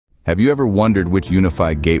Have you ever wondered which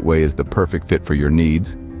UniFi Gateway is the perfect fit for your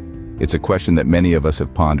needs? It's a question that many of us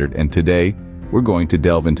have pondered, and today, we're going to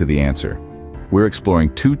delve into the answer. We're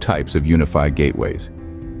exploring two types of UniFi gateways,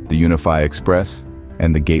 the UniFi Express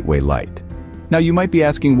and the Gateway-LITE. Now you might be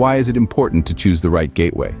asking, why is it important to choose the right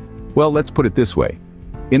gateway? Well, let's put it this way.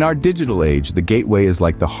 In our digital age, the gateway is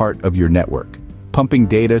like the heart of your network, pumping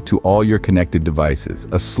data to all your connected devices.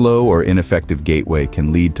 A slow or ineffective gateway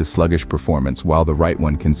can lead to sluggish performance, while the right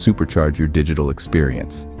one can supercharge your digital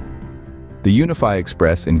experience. The UniFi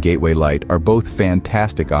Express and Gateway-LITE are both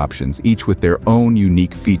fantastic options, each with their own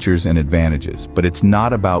unique features and advantages, but it's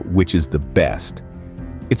not about which is the best.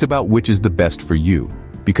 It's about which is the best for you,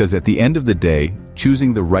 because at the end of the day,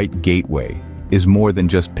 choosing the right gateway is more than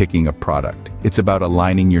just picking a product. It's about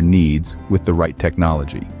aligning your needs with the right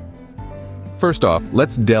technology. First off,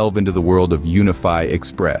 let's delve into the world of UniFi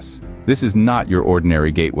Express. This is not your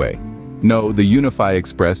ordinary gateway. No, the UniFi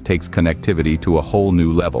Express takes connectivity to a whole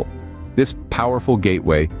new level. This powerful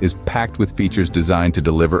gateway is packed with features designed to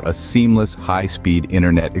deliver a seamless, high-speed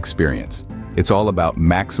internet experience. It's all about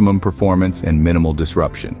maximum performance and minimal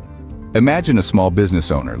disruption. Imagine a small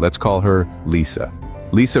business owner, let's call her Lisa.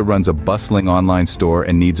 Lisa runs a bustling online store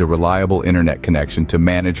and needs a reliable internet connection to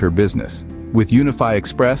manage her business. With UniFi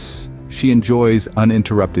Express, she enjoys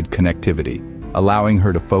uninterrupted connectivity, allowing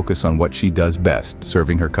her to focus on what she does best,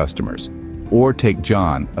 serving her customers. Or take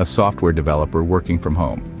John, a software developer working from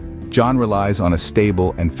home. John relies on a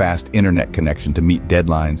stable and fast internet connection to meet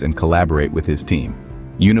deadlines and collaborate with his team.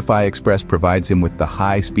 UniFi Express provides him with the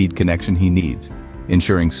high-speed connection he needs,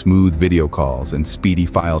 ensuring smooth video calls and speedy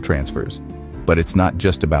file transfers. But it's not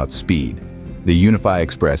just about speed. The UniFi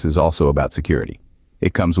Express is also about security.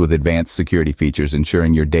 It comes with advanced security features,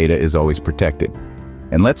 ensuring your data is always protected.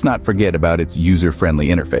 And let's not forget about its user-friendly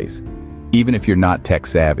interface. Even if you're not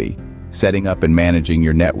tech-savvy, setting up and managing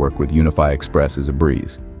your network with UniFi Express is a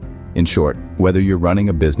breeze. In short, whether you're running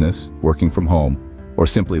a business, working from home, or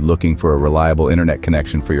simply looking for a reliable internet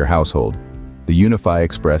connection for your household, the UniFi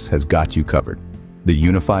Express has got you covered. The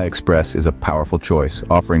UniFi Express is a powerful choice,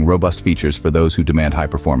 offering robust features for those who demand high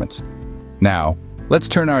performance. Now, let's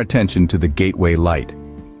turn our attention to the Gateway-LITE.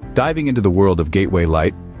 Diving into the world of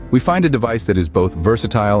Gateway-LITE, we find a device that is both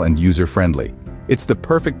versatile and user-friendly. It's the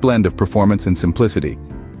perfect blend of performance and simplicity,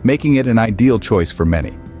 making it an ideal choice for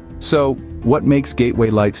many. So, what makes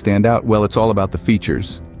Gateway-LITE stand out? Well, it's all about the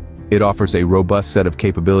features. It offers a robust set of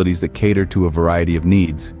capabilities that cater to a variety of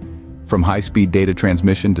needs. From high-speed data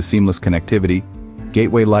transmission to seamless connectivity,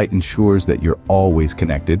 Gateway-LITE ensures that you're always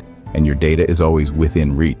connected and your data is always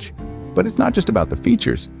within reach. But it's not just about the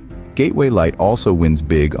features. Gateway-LITE also wins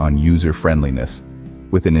big on user-friendliness.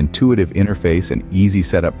 With an intuitive interface and easy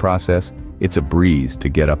setup process, it's a breeze to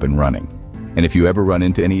get up and running. And if you ever run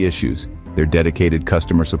into any issues, their dedicated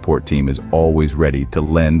customer support team is always ready to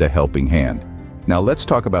lend a helping hand. Now let's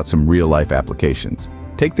talk about some real-life applications.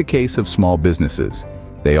 Take the case of small businesses.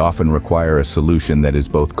 They often require a solution that is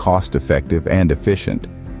both cost-effective and efficient.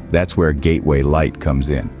 That's where Gateway-LITE comes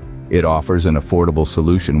in. It offers an affordable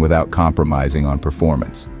solution without compromising on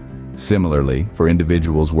performance. Similarly, for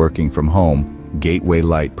individuals working from home,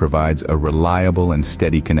 Gateway-LITE provides a reliable and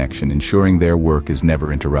steady connection, ensuring their work is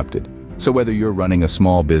never interrupted. So whether you're running a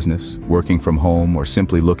small business, working from home, or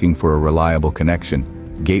simply looking for a reliable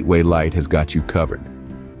connection, Gateway-LITE has got you covered.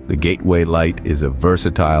 The Gateway-LITE is a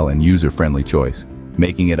versatile and user-friendly choice,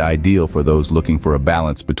 making it ideal for those looking for a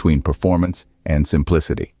balance between performance and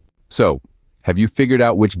simplicity. So, have you figured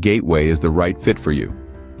out which gateway is the right fit for you?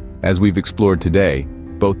 As we've explored today,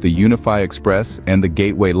 both the UniFi Express and the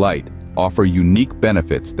Gateway-LITE offer unique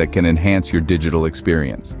benefits that can enhance your digital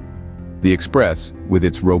experience. The Express, with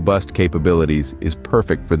its robust capabilities, is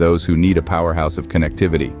perfect for those who need a powerhouse of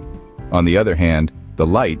connectivity. On the other hand, the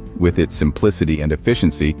LITE, with its simplicity and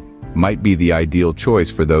efficiency, might be the ideal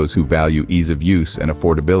choice for those who value ease of use and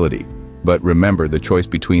affordability. But remember, the choice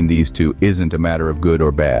between these two isn't a matter of good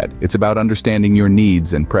or bad. It's about understanding your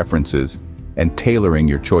needs and preferences and tailoring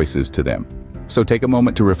your choices to them. So take a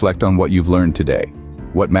moment to reflect on what you've learned today.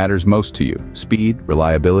 What matters most to you? Speed,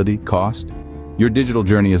 reliability, cost? Your digital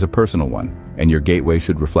journey is a personal one, and your gateway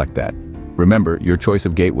should reflect that. Remember, your choice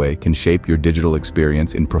of gateway can shape your digital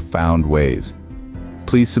experience in profound ways.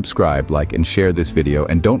 Please subscribe, like, and share this video,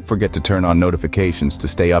 and don't forget to turn on notifications to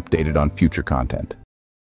stay updated on future content.